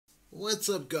What's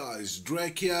up, guys?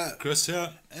 Drake here, Chris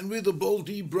here. and we're the Bold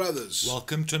D Brothers.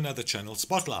 Welcome to another channel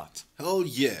spotlight. Hell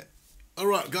yeah.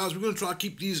 Alright guys, we're going to try to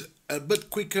keep these a bit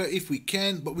quicker if we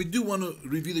can, but we do want to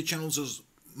review the channels as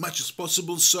much as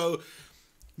possible, so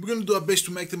we're going to do our best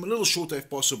to make them a little shorter if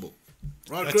possible.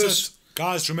 Right, That's Chris? it.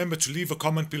 Guys, remember to leave a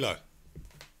comment below.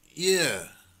 Yeah.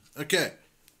 Okay.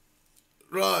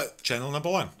 Right. Channel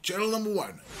number 1. Channel number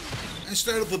 1. And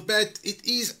straight off the bat, it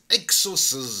is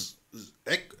Exorcism.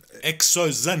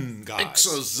 Exorcism, guys.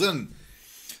 Exorcism.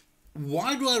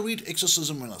 Why do I read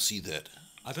exorcism when I see that?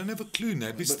 I don't have a clue.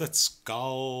 Maybe it's that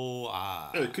skull.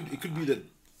 Yeah, it could be that.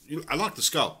 I like the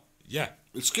skull. Yeah.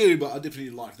 It's scary, but I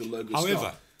definitely like the logo. However,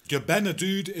 skull. your banner,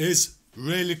 dude, is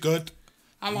really good.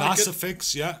 I like nice it.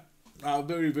 effects, yeah.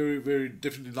 Very, very, very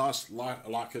definitely nice. I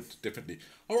like it definitely.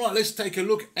 All right, let's take a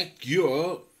look at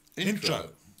your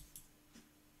intro.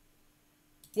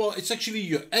 Well, it's actually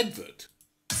your advert.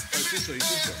 It's also his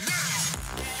intro.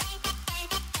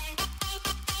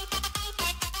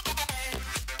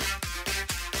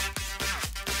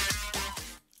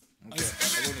 Okay,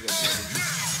 I want to go second.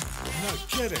 No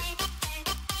kidding.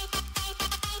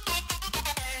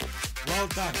 Well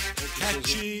done.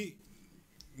 Catchy.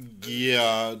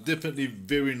 Yeah, definitely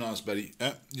very nice, buddy.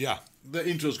 Yeah. The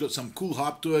intro's got some cool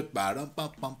hype to it. I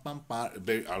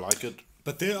like it.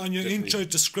 But there on your Definitely. intro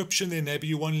description there, maybe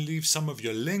you want to leave some of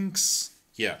your links.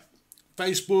 Yeah.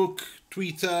 Facebook,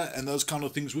 Twitter, and those kind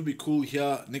of things would be cool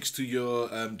here next to your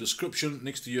description,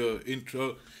 next to your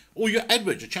intro, or your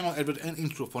advert, your channel advert and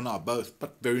intro for now, both.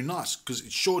 But very nice because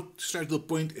it's short, straight to the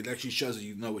point. It actually shows that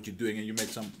you know what you're doing and you make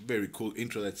some very cool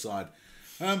intro that side.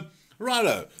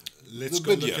 Righto. Let's The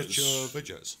go look videos. at your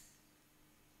videos.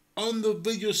 On the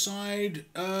video side,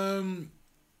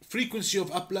 frequency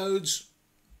of uploads,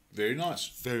 very nice.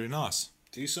 Very nice.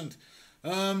 Decent.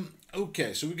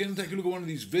 Okay, so we're going to take a look at one of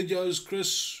these videos.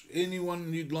 Chris,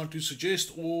 anyone you'd like to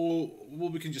suggest, or well,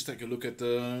 we can just take a look at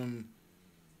the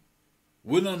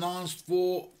winner announced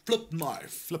for Flip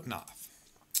Knife. Flip knife.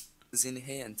 Is in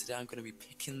here, and today I'm going to be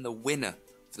picking the winner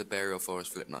for the Burial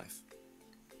Forest Flip Knife.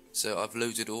 So I've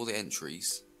loaded all the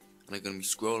entries, and I'm going to be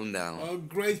scrolling down. Oh,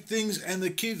 great things. And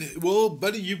the kid, well,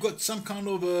 buddy, you've got some kind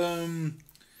of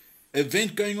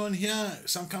event going on here,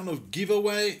 some kind of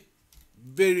giveaway.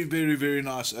 Very, very, very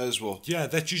nice as well. Yeah,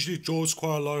 that usually draws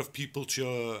quite a lot of people to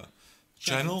your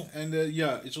channel. And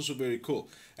yeah, it's also very cool.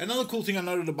 Another cool thing I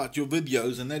noted about your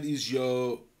videos, and that is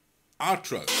your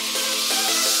outro.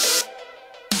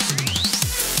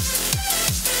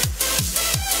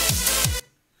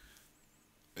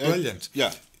 Brilliant.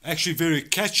 Yeah, Actually very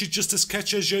catchy, just as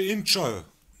catchy as your intro.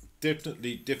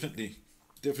 definitely.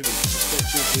 Sketches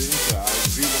the intro. I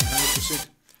agree 100%.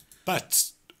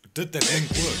 But did that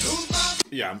link work?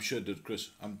 Yeah, I'm sure it did,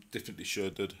 Chris. I'm definitely sure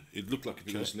it did. It looked like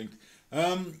it was linked.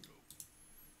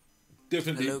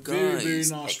 Definitely Hello, very, guys.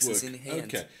 very nice X is work. in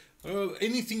hand. Okay.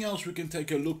 Anything else we can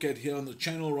take a look at here on the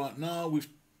channel right now? We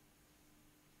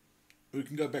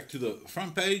can go back to the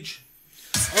front page.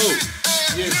 Oh,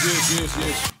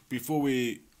 yes. Before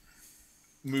we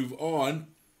move on,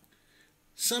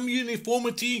 some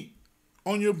uniformity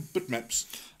on your bitmaps.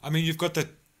 I mean, you've got that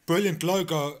brilliant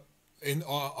logo in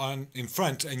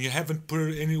front, and you haven't put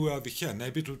it anywhere over here.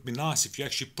 Maybe it would be nice if you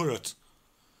actually put it.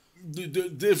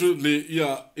 Definitely,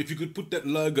 yeah. If you could put that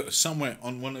logo somewhere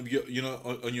on one of your,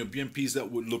 on your BMPs,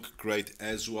 that would look great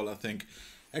as well, I think.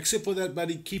 Except for that,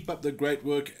 buddy, keep up the great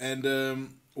work. And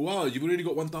wow, you've already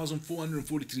got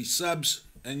 1,443 subs,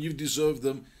 and you deserve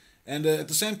them. And at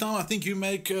the same time, I think you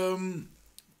make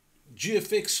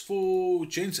GFX for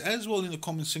gents as well in the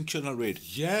comment section. I read.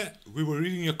 Yeah, we were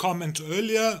reading your comment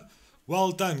earlier.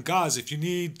 Well done, guys. If you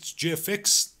need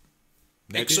GFX,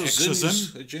 maybe Exorcism is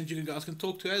Exorcism. a gent you guys can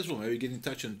talk to as well. Maybe get in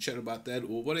touch and chat about that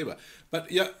or whatever.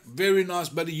 But yeah, very nice,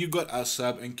 buddy. You got our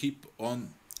sub, and keep up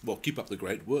the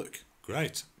great work.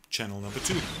 Great. Channel number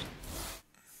 2.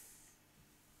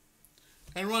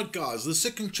 And right, guys, the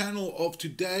second channel of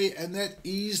today, and that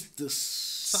is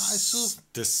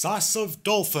Decisive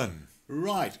Dolphin.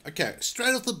 Right. Okay.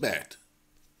 Straight off the bat.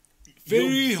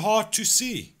 Very hard to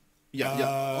see.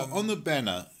 Yeah. On the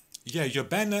banner. Yeah, your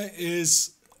banner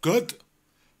is good,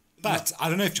 but I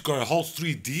don't know if you've got a whole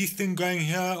 3D thing going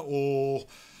here,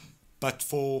 but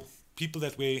for people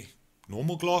that wear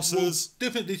normal glasses, Well,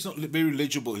 definitely, it's not very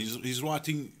legible. His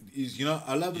writing is,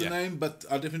 I love the name, but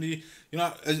I definitely,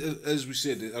 as we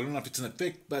said, I don't know if it's an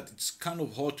effect, but it's kind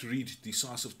of hard to read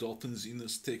Decisive Dolphins in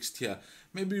this text here.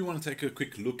 Maybe you want to take a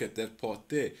quick look at that part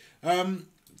there.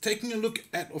 Taking a look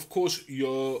at, of course,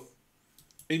 your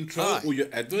intro or your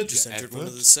advert. Just entered one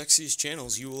of the sexiest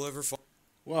channels you will ever find.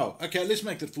 Wow. Okay, let's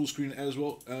make that full screen as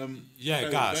well. Yeah,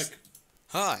 go guys. back.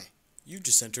 Hi, You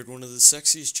just entered one of the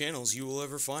sexiest channels you will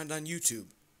ever find on YouTube.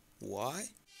 Why?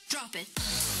 Drop it.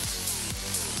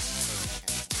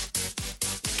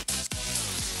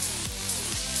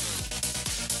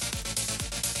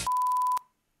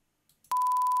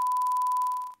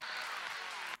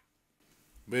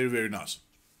 Very, very nice.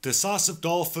 Decisive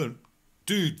Dolphin.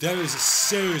 Dude, that is a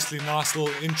seriously nice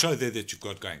little intro there that you've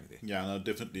got going there. Yeah, no,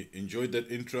 definitely enjoyed that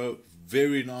intro.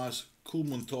 Very nice, cool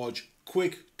montage,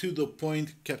 quick, to the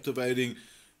point, captivating.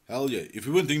 Hell yeah. If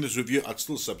we weren't doing this review, I'd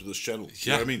still sub to this channel.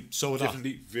 You know what I mean? So would I.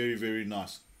 Definitely very, very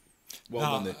nice. Well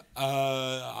Now, done there.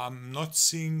 I'm not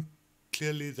seeing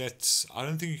clearly that I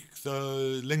don't think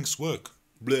the links work.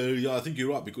 Yeah, I think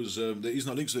you're right, because there is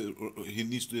no links there. He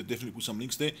needs to definitely put some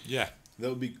links there. Yeah. That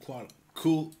would be quite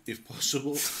cool if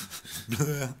possible.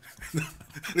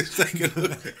 Let's take a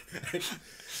look at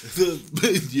the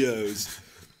videos.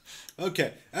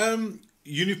 Okay.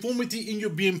 Uniformity in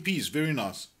your BMPs, very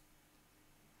nice.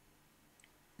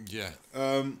 Yeah.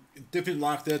 Definitely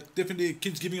like that. Definitely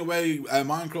kids giving away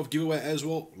Minecraft giveaway as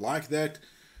well. Like that.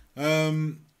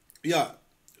 Yeah,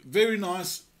 very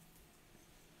nice.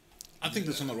 I think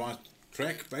that's on the right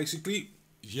track, basically.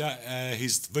 Yeah,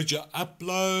 his video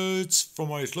uploads, from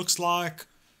what it looks like,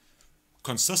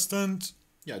 consistent,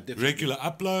 Yeah, definitely. regular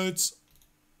uploads.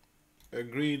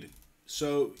 Agreed.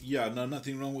 So, yeah, no,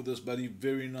 nothing wrong with this, buddy.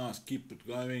 Very nice. Keep it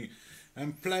going.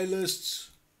 And playlists.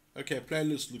 Okay,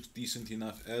 playlist looks decent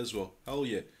enough as well. Hell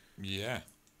yeah. Yeah.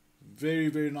 Very,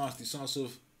 very nice.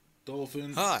 Decisive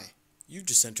Dolphin. Hi. You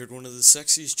just entered one of the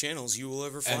sexiest channels you will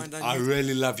ever find And on I YouTube.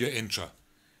 really love your intro.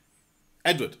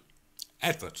 Advert.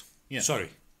 Advert. Yeah. Sorry.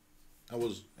 That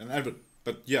was an advert.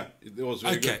 But yeah, it was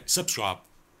very Okay, good. subscribe.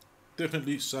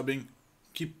 Definitely subbing.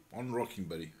 Keep on rocking,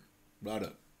 buddy.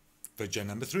 Righto. Video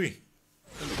number 3.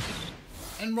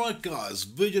 And right, guys,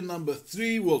 video number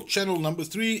 3, well, channel number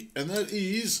 3, and that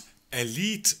is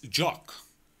Elite Jock.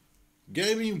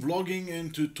 gaming, vlogging,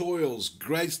 and tutorials.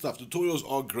 Great stuff. Tutorials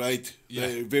are great. Yeah.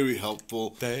 They're very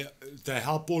helpful. They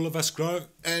help all of us grow.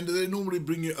 And they normally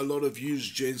bring you a lot of views,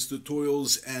 gents,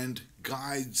 tutorials, and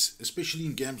guides, especially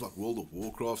in games like World of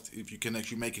Warcraft. If you can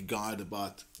actually make a guide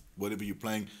about whatever you're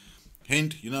playing.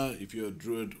 Hint, you know, if you're a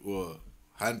druid or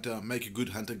hunter, make a good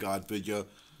hunter guide video.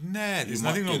 Nah, there's You might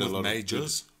nothing wrong get a with lot of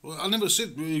majors. good- Well, I never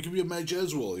said you can be a mage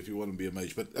as well if you want to be a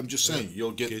mage, but I'm just saying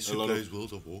you'll get Guess a who lot plays of.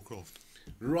 World of Warcraft?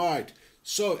 Right.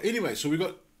 So anyway, so we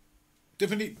got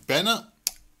definitely banner.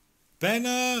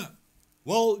 Banner.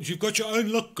 Well, you've got your own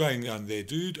look going on there,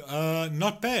 dude.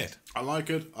 Not bad. I like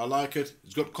it. I like it.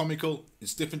 It's got comical.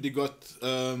 It's definitely got. If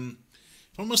I'm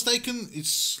not mistaken,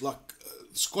 it's like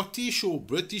Scottish or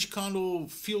British kind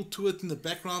of feel to it in the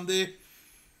background there.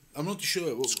 I'm not too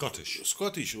sure. Well,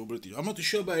 Scottish or British. I'm not too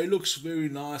sure, but it looks very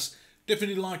nice.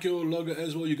 Definitely like your logo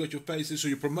as well. You got your face there, so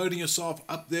you're promoting yourself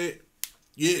up there.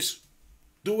 Yes,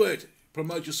 do it.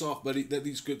 Promote yourself, buddy. That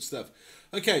is good stuff.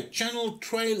 Okay, channel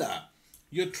trailer.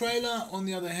 Your trailer, on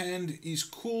the other hand, is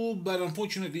cool, but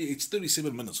unfortunately, it's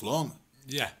 37 minutes long.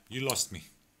 Yeah, you lost me.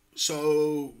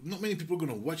 So, not many people are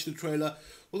going to watch the trailer.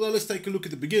 Although, let's take a look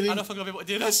at the beginning. I don't think I'll be able to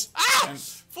do this. Ah!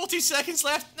 14 seconds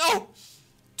left. No!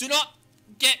 Do not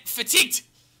get fatigued.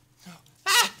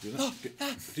 Ah! Do not get-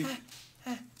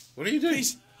 What are you doing?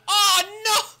 Please. Oh,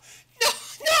 no!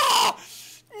 No!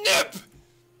 No! Nope!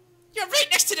 You're right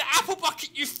next to the apple bucket,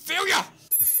 you failure!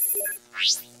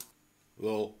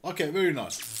 Well, okay, very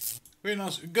nice. Very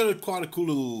nice. Got quite a cool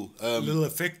little Little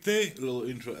effect there. little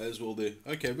intro as well there.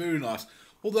 Okay, very nice.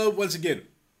 Although, once again,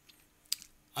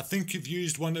 I think you've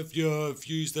used one of your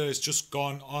views that has just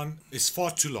gone on. It's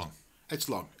far too long. it's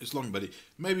long. It's long, buddy.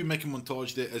 Maybe make a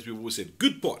montage there, as we've always said.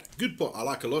 Good part. Good part. I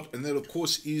like a lot. And that, of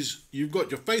course, is you've got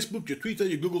your Facebook, your Twitter,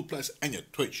 your Google Plus, and your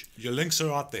Twitch. Your links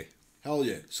are out there. Hell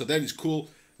yeah. So that is cool.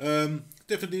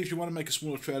 Definitely, if you want to make a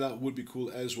smaller trailer, would be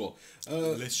cool as well.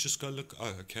 Let's just go look.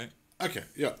 Oh, okay. Okay,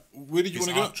 yeah. Where did you His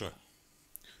want to go? outro.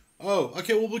 Oh,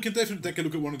 okay. Well, we can definitely take a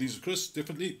look at one of these, Chris.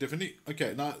 Definitely.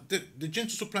 Okay, now the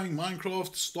gents are playing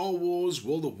Minecraft, Star Wars,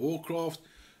 World of Warcraft.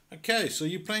 Okay, so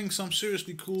you're playing some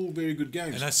seriously cool, very good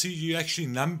games. And I see you actually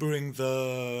numbering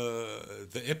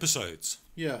the episodes.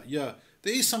 Yeah.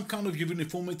 There is some kind of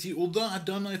uniformity, although I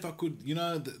don't know if I could,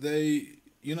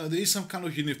 there is some kind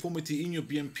of uniformity in your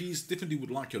BMPs. Definitely would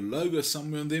like your logo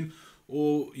somewhere on them,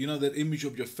 or, that image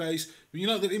of your face.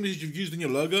 That image you've used in your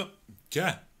logo?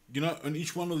 Yeah. On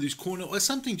each one of these corners, or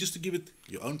something just to give it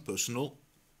your own personal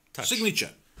Touch. signature.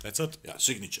 That's it. Yeah,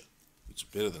 signature. It's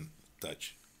better than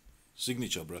touch.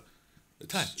 Signature, bro.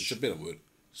 Touch. It's a better word.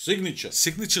 Signature.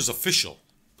 Signature's official.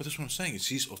 But that's what I'm saying. It's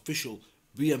his official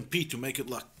BMP to make it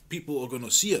like people are going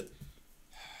to see it.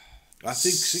 I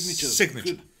think signature. Signature.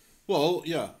 Good. Well,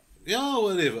 yeah. Yeah,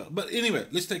 whatever. But anyway,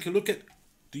 let's take a look at,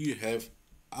 do you have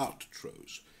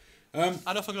outros? I don't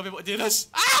think I'm going to be able to do this.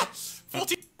 Ah!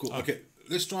 40. Cool. Okay,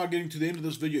 let's try getting to the end of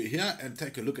this video here and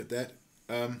take a look at that.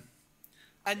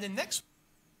 And the next.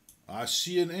 I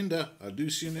see an ender. I do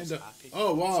see an ender. happy.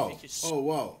 Oh, wow. Let's make it Oh,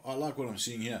 wow. I like what I'm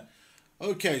seeing here.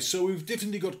 Okay, so we've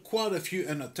definitely got quite a few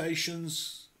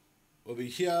annotations over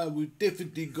here. We've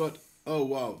definitely got, oh,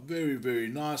 wow, very, very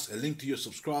nice. A link to your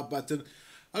subscribe button.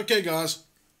 Okay, guys,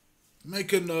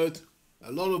 make a note.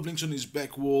 A lot of links on his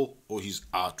back wall or his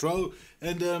outro.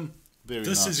 And very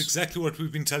This nice. is exactly what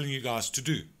we've been telling you guys to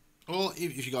do. Well,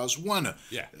 if you guys want to.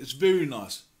 Yeah. It's very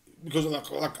nice. Because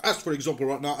like us, for example,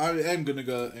 right now, I am going to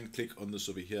go and click on this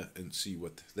over here and see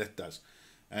what that does.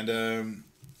 And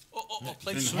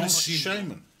Play enhance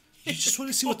shaman. You just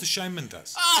want to see what the shaman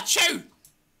does. Ah, chew!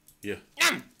 Yeah.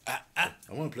 I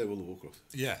want to play World of Warcraft.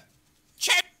 Yeah.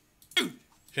 Chew!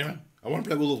 Shaman? I want to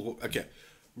play World of Warcraft. Okay.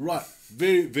 Right.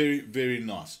 Very, very, very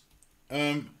nice.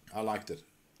 I liked it.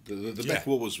 The back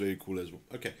wall was very cool as well.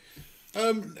 Okay.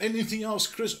 Anything else,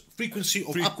 Chris? Frequency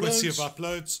of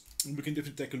uploads. We can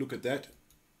definitely take a look at that.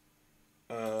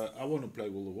 I want to play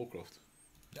World of Warcraft.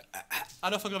 I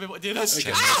don't think I'm going to be able to do this.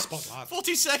 Okay. Ah! Spotlight.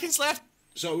 40 seconds left.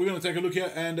 So we're going to take a look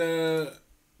here and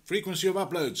frequency of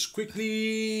uploads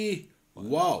quickly.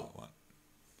 Wow.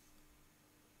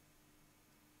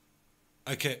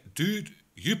 Okay, dude,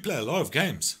 you play a lot of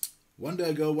games. One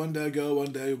day ago, one day ago,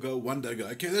 one day ago, one day ago.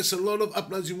 Okay, that's a lot of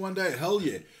uploads in one day. Hell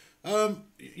yeah.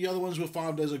 The other ones were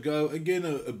 5 days ago. Again,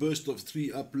 a burst of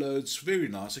 3 uploads. Very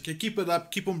nice. Okay, keep it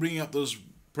up. Keep on bringing up those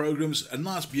programs. A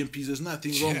nice BMPs. There's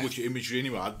nothing wrong with your imagery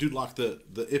anyway. I do like the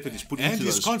effort he's put into those. And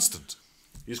he's constant.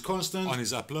 He's constant. On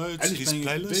his uploads, and he's his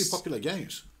playing playlists. very popular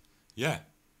games. Yeah.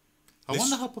 I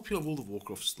wonder how popular World of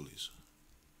Warcraft still is.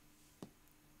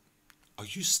 Are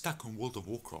you stuck on World of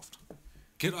Warcraft?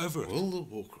 Get over it. World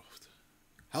of Warcraft.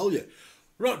 Hell yeah.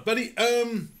 Right, buddy.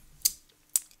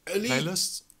 Elite,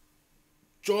 Playlists?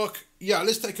 Jock. Yeah,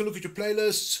 let's take a look at your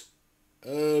playlists.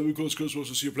 Because Chris wants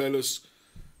to see your playlists.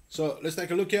 So let's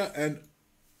take a look here and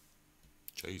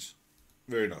Jeez.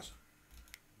 very nice.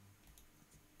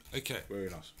 Okay. Very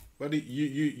nice. Buddy,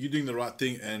 you're doing the right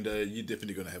thing and you're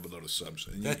definitely going to have a lot of subs.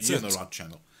 And you're on the right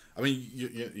channel. I mean,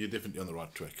 you're definitely on the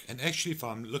right track. And actually, if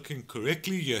I'm looking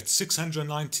correctly, you're at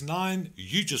 699.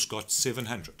 You just got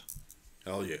 700.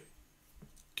 Hell yeah.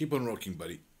 Keep on rocking,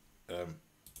 buddy. And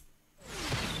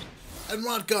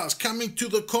right, guys, coming to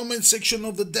the comment section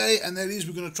of the day, and that is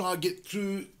we're going to try to get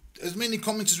through as many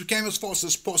comments as we can as fast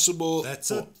as possible.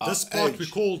 That's it. This part we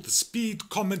call the speed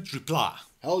comment reply.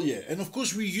 Hell yeah. And of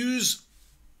course we use,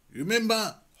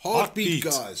 remember, Heartbeat,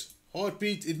 guys.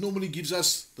 Heartbeat, it normally gives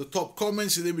us the top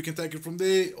comments and then we can take it from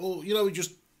there. Or, you know, we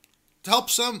just help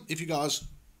some if you guys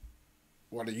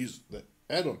want to use that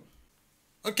add-on.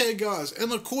 Okay, guys,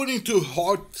 and according to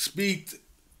Heartbeat,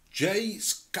 J.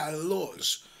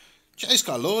 Skylaws,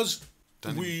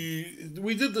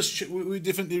 we did this. We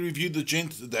definitely reviewed the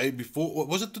gent the day before. Or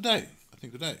was it today? I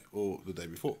think today or the day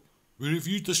before. We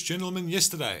reviewed this gentleman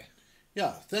yesterday.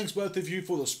 Yeah, thanks both of you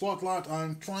for the spotlight.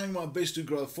 I'm trying my best to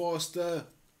grow faster.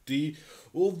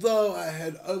 Although I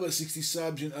had over 60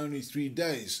 subs in only 3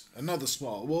 days. Another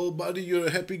smile. Well, buddy, you're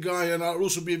a happy guy, and I'll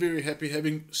also be very happy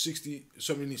having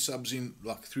so many subs in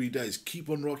like 3 days. Keep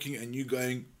on rocking, and you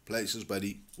going places,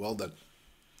 buddy. Well done.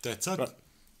 That's it. Right.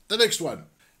 The next one.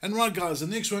 And right, guys, the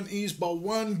next one is by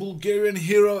One Bulgarian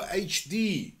Hero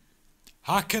HD.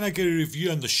 How can I get a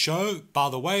review on the show? By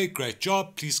the way, great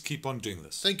job. Please keep on doing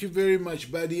this. Thank you very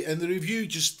much, buddy. And the review,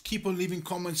 just keep on leaving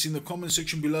comments in the comment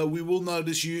section below. We will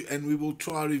notice you and we will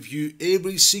try to review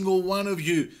every single one of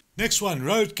you. Next one,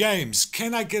 Road Games.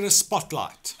 Can I get a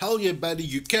spotlight? Hell yeah, buddy,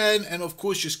 you can. And of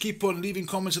course, just keep on leaving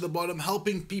comments at the bottom,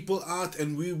 helping people out.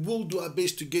 And we will do our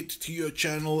best to get to your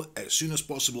channel as soon as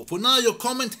possible. For now, your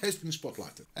comment has been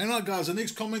spotlighted. And right, guys, the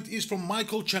next comment is from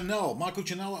Michael Chanel. Michael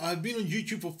Chanel, I've been on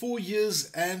YouTube for 4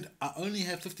 years and I only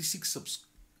have 56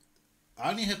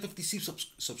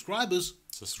 subscribers.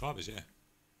 Subscribers, yeah.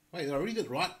 Wait, did I read it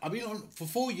right? I've been on for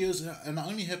 4 years and I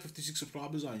only have 56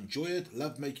 subscribers. I enjoy it,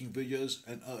 love making videos,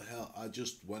 and oh hell, I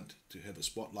just want to have a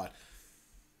spotlight.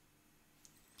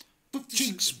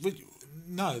 56,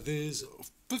 No, there's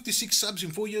 56 subs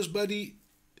in 4 years, buddy.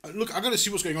 Look, I gotta see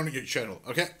what's going on in your channel,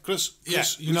 okay, Chris? yeah.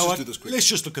 You know what? Let's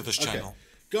just look at this channel.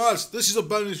 Guys, this is a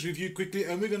bonus review quickly,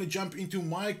 and we're gonna jump into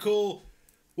Michael.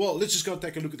 Well, let's just go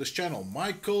take a look at this channel.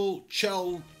 Michael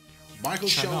Chanel.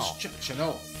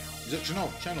 Is it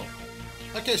Channel?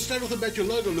 Okay, straight off the bat, your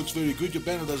logo looks very good. Your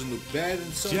banner doesn't look bad,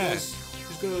 and so does,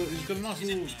 he's got a nice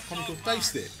little comical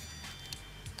face there.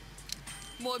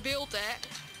 Mooi beeld, hè?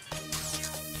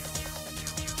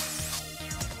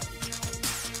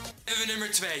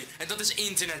 nummer 2 en dat is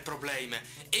internetproblemen.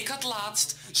 Ik had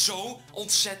laatst zo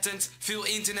ontzettend veel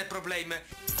internetproblemen.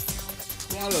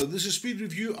 Righto, this is Speed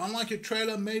Review. Unlike your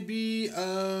trailer, maybe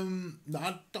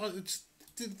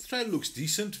the trailer looks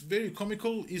decent, very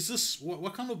comical. Is this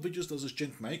what kind of videos does this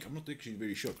gent make? I'm not actually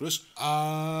very sure, Chris.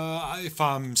 If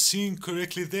I'm seeing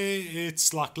correctly there,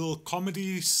 it's like little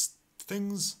comedy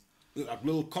things. Like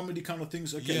little comedy kind of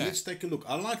things. Okay, Yeah. let's take a look.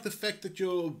 I like the fact that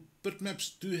your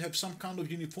bitmaps do have some kind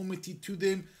of uniformity to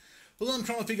them. Although I'm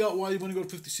trying to figure out why you've only got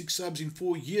 56 subs in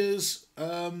 4 years.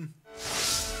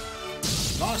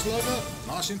 Nice logo,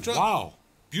 nice intro. Wow,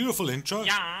 beautiful intro.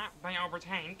 Ja, bij Albert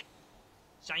Heijn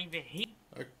zijn we hier.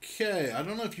 Okay, I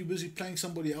don't know if you're busy playing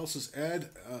somebody else's ad.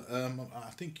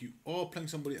 I think you are playing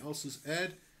somebody else's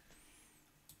ad.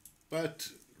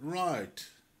 But, right.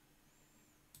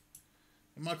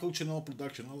 Michael Channel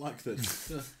production, I like that.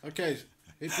 Okay,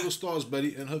 head for the stars,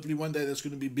 buddy, and hopefully one day there's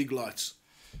going to be big lights.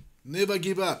 Never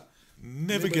give up.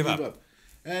 Never give up.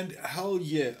 And hell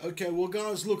yeah. Okay, well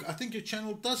guys, look, I think your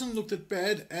channel doesn't look that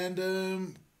bad,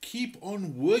 and keep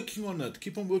on working on it.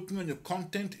 Keep on working on your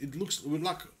content. It looks, we'd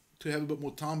like to have a bit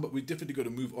more time, but we definitely got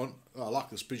to move on. I like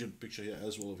this pigeon picture here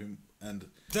as well of him. And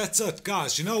that's it,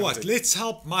 guys. You know what? Let's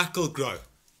help Michael grow.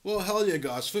 Well, hell yeah,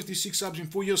 guys. 56 subs in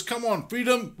 4 years. Come on,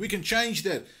 freedom. We can change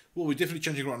that. Well, we're definitely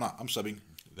changing right now. I'm subbing.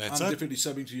 I'm definitely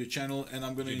subbing to your channel, and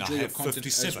I'm going to enjoy your content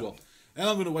 57. As well. And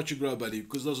I'm going to watch you grow, buddy,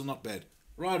 because those are not bad.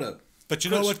 Righto. But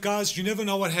you know what, guys? You never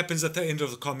know what happens at the end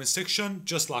of the comment section.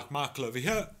 Just like Michael over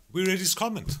here, we read his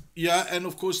comment. Yeah, and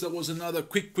of course, that was another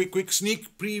quick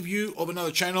sneak preview of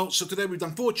another channel. So today we've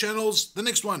done 4 channels. The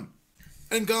next one.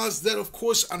 And guys, that of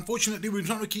course, unfortunately, we're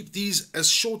trying to keep these as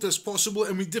short as possible,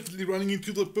 and we're definitely running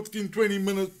into the 15-20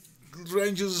 minute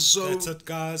ranges. So that's it,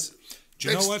 guys. Do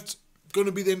you know what? Going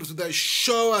to be the end of today's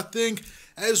show, I think.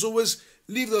 As always,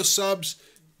 leave those subs.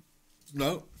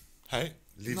 No. Hey,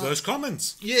 leave those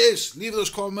comments. Yes, leave those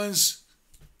comments.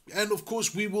 And of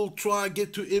course, we will try and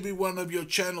get to every one of your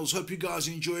channels. Hope you guys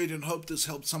enjoyed and hope this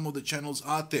helped some of the channels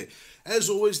out there. As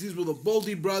always, these were the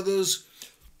Baldy brothers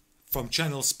from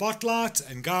Channel Spotlight,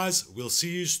 and guys, we'll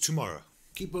see you tomorrow.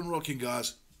 Keep on rocking,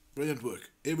 guys. Brilliant work,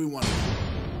 everyone.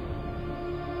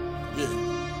 Yeah.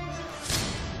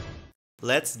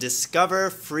 Let's discover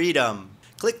freedom.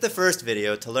 Click the first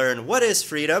video to learn what is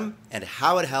freedom and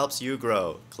how it helps you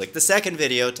grow. Click the second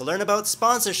video to learn about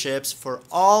sponsorships for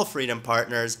all Freedom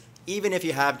partners, even if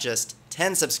you have just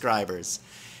 10 subscribers.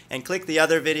 And click the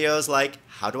other videos like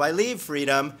How Do I Leave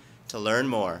Freedom to learn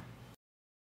more.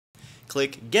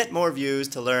 Click Get More Views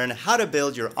to learn how to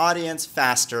build your audience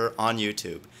faster on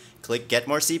YouTube. Click Get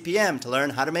More CPM to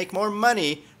learn how to make more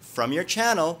money from your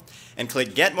channel. And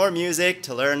click Get More Music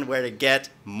to learn where to get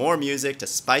more music to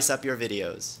spice up your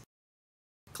videos.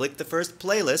 Click the first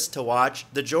playlist to watch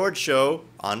The George Show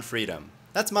on Freedom.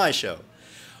 That's my show.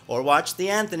 Or watch The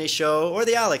Anthony Show or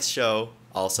The Alex Show,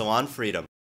 also on Freedom.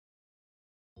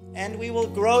 And we will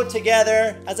grow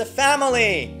together as a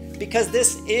family, because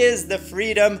this is the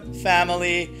Freedom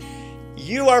family.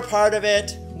 You are part of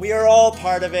it, we are all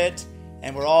part of it,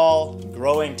 and we're all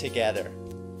growing together.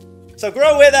 So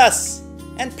grow with us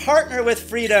and partner with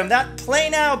Freedom. That Play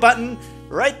Now button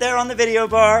right there on the video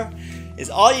bar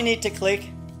is all you need to click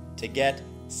to get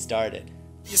started.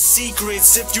 Your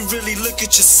secrets, if you really look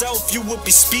at yourself, you would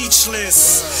be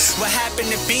speechless. What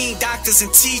happened to being doctors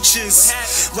and teachers?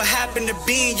 What happened to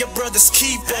being your brother's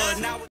keeper? Now